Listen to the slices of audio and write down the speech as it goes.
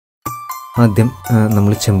ആദ്യം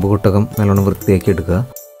നമ്മൾ ചെമ്പ് കുട്ടകം നല്ലോണം വൃത്തിയാക്കി എടുക്കുക.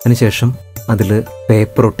 അതിനുശേഷം അതിൽ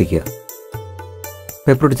പേപ്പർ ഒട്ടിക്കുക.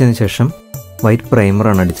 പേപ്പർ ഒട്ടിച്ചതിന് ശേഷം വൈറ്റ്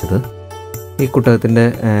പ്രൈമറാണ് അടിച്ചത്. ഈ കുട്ടകത്തിൻ്റെ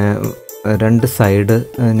 2 സൈഡ്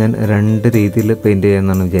ഞാൻ 2 രീതിയിൽ പെയിൻറ്റ്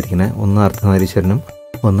ചെയ്യാമെന്നാണ് വിചാരിക്കുന്നത്. ഒന്ന് അർദ്ധനാരീശ്വരനും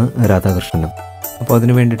ഒന്ന് രാധാകൃഷ്ണനും. അപ്പോൾ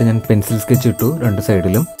അതിന് വേണ്ടിയിട്ട് ഞാൻ പെൻസിൽ സ്കെച്ച് ഇട്ടു 2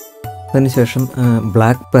 സൈഡിലും. അതിനുശേഷം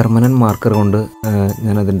ബ്ലാക്ക് പെർമനൻറ്റ് മാർക്കർ കൊണ്ട്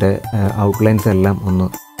ഞാനതിൻ്റെ ഔട്ട്ലൈൻസ് എല്ലാം ഒന്ന്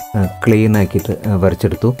ക്ലീൻ ആക്കിയിട്ട്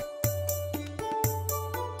വരച്ചെടുത്തു.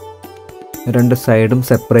 2 സൈഡും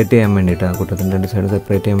സെപ്പറേറ്റ് ചെയ്യാൻ വേണ്ടിയിട്ട്, ആ കുട്ടത്തിൻ്റെ 2 സൈഡും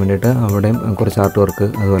സെപ്പറേറ്റ് ചെയ്യാൻ വേണ്ടിയിട്ട് അവിടെയും കുറച്ച് ആർട്ട് വർക്ക്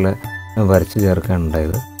അതുപോലെ വരച്ച് ചേർക്കുകയാണ്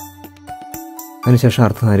ഉണ്ടായത്. അതിനുശേഷം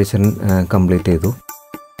അർദ്ധനാരീശ്വരൻ കംപ്ലീറ്റ് ചെയ്തു.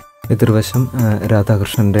 എതിർവശം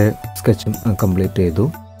രാധാകൃഷ്ണൻ്റെ സ്കെച്ചും കംപ്ലീറ്റ് ചെയ്തു.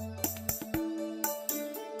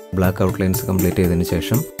 ബ്ലാക്ക് ഔട്ട്ലൈൻസ് കംപ്ലീറ്റ് ചെയ്തതിന്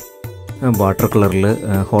ശേഷം വാട്ടർ കളറിൽ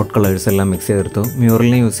ഹോട്ട് കളേഴ്സ് എല്ലാം മിക്സ് ചെയ്തെടുത്തു.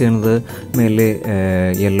 മ്യൂറലിന് യൂസ് ചെയ്യുന്നത് മെയിൻലി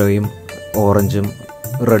യെല്ലോയും ഓറഞ്ചും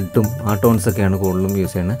റെഡും ആ ടോൺസൊക്കെയാണ് കൂടുതലും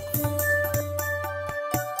യൂസ് ചെയ്യുന്നത്.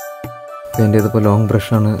 പെയിൻറ്റ് ചെയ്തപ്പോൾ ലോങ്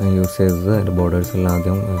ബ്രഷാണ് യൂസ് ചെയ്തത്. അതിൻ്റെ ബോർഡേഴ്സ് എല്ലാം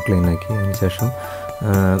ആദ്യം ക്ലീൻ ആക്കി. അതിനുശേഷം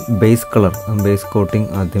ബേസ് കോട്ടിംഗ്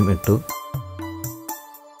ആദ്യം ഇട്ടു.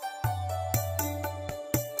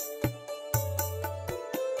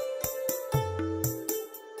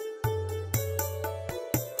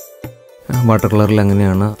 വാട്ടർ കളറിൽ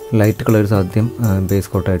അങ്ങനെയാണ്. ലൈറ്റ് കളേഴ്സ് ആദ്യം ബേസ്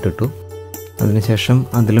കോട്ടായിട്ട് ഇട്ടു. അതിനുശേഷം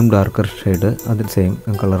അതിലും ഡാർക്കർ ഷെയ്ഡ് അതിൽ സെയിം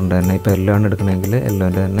കളറിൻ്റെ തന്നെ, ഇപ്പോൾ യെല്ലോ ആണ് എടുക്കണമെങ്കിൽ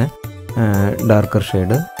യെല്ലോൻ്റെ തന്നെ ഡാർക്കർ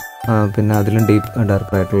ഷെയ്ഡ്, പിന്നെ അതിലും ഡീപ്പ്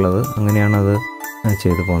ഡാർക്കറായിട്ടുള്ളത്, അങ്ങനെയാണ് അത്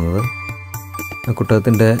ചെയ്തു പോകുന്നത്.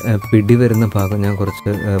 കുട്ടകത്തിൻ്റെ പിടി വരുന്ന ഭാഗം ഞാൻ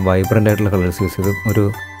കുറച്ച് വൈബ്രൻ്റ് ആയിട്ടുള്ള കളേഴ്സ് യൂസ് ചെയ്തു. ഒരു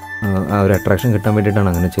അട്രാക്ഷൻ കിട്ടാൻ വേണ്ടിയിട്ടാണ്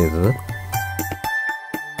അങ്ങനെ ചെയ്തത്.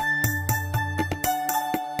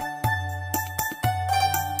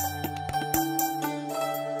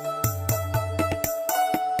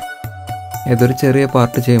 ഏതൊരു ചെറിയ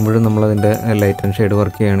പാർട്ട് ചെയ്യുമ്പോഴും നമ്മളതിൻ്റെ ലൈറ്റ് ആൻഡ് ഷെയ്ഡ്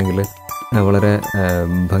വർക്ക് ചെയ്യുകയാണെങ്കിൽ വളരെ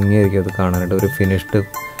ഭംഗിയായിരിക്കും അത് കാണാനായിട്ട്. ഒരു ഫിനിഷ്ഡ്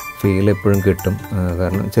ഫീൽ എപ്പോഴും കിട്ടും.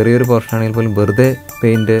 കാരണം ചെറിയൊരു പോർഷൻ ആണെങ്കിൽ പോലും വെറുതെ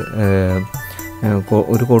പെയിൻറ്റ്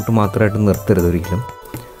ഒരു കോട്ട് മാത്രമായിട്ട് നിർത്തരുത് ഒരിക്കലും.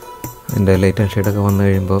 അതിൻ്റെ ലൈറ്റ് ആൻഡ് ഷെയ്ഡൊക്കെ വന്നു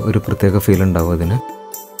കഴിയുമ്പോൾ ഒരു പ്രത്യേക ഫീൽ ഉണ്ടാവും അതിന്.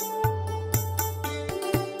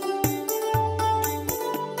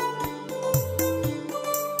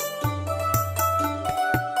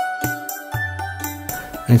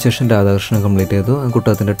 അതിനുശേഷം രാധാകൃഷ്ണൻ കംപ്ലീറ്റ് ചെയ്തു.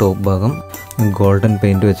 കുട്ടകത്തിൻ്റെ ടോപ്പ് ഭാഗം ഗോൾഡൻ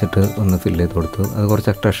പെയിൻറ്റ് വെച്ചിട്ട് ഒന്ന് ഫില്ല് ചെയ്ത് കൊടുത്തു. അത് കുറച്ച്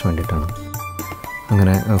അട്രാക്ഷൻ വേണ്ടിയിട്ടാണ്.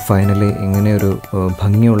 അങ്ങനെ ഫൈനലി ഇങ്ങനെയൊരു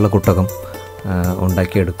ഭംഗിയുള്ള കുട്ടകം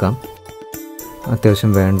ഉണ്ടാക്കിയെടുക്കാം.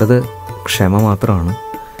 അത്യാവശ്യം വേണ്ടത് ക്ഷമ മാത്രമാണ്.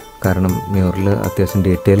 കാരണം മ്യൂറൽ അത്യാവശ്യം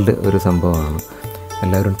ഡീറ്റെയിൽഡ് ഒരു സംഭവമാണ്.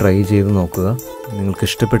 എല്ലാവരും ട്രൈ ചെയ്ത് നോക്കുക. നിങ്ങൾക്ക്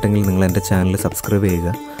ഇഷ്ടപ്പെട്ടെങ്കിൽ നിങ്ങൾ എൻ്റെ ചാനൽ സബ്സ്ക്രൈബ്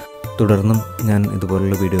ചെയ്യുക. തുടർന്നും ഞാൻ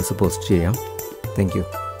ഇതുപോലുള്ള വീഡിയോസ് പോസ്റ്റ് ചെയ്യാം. Thank you.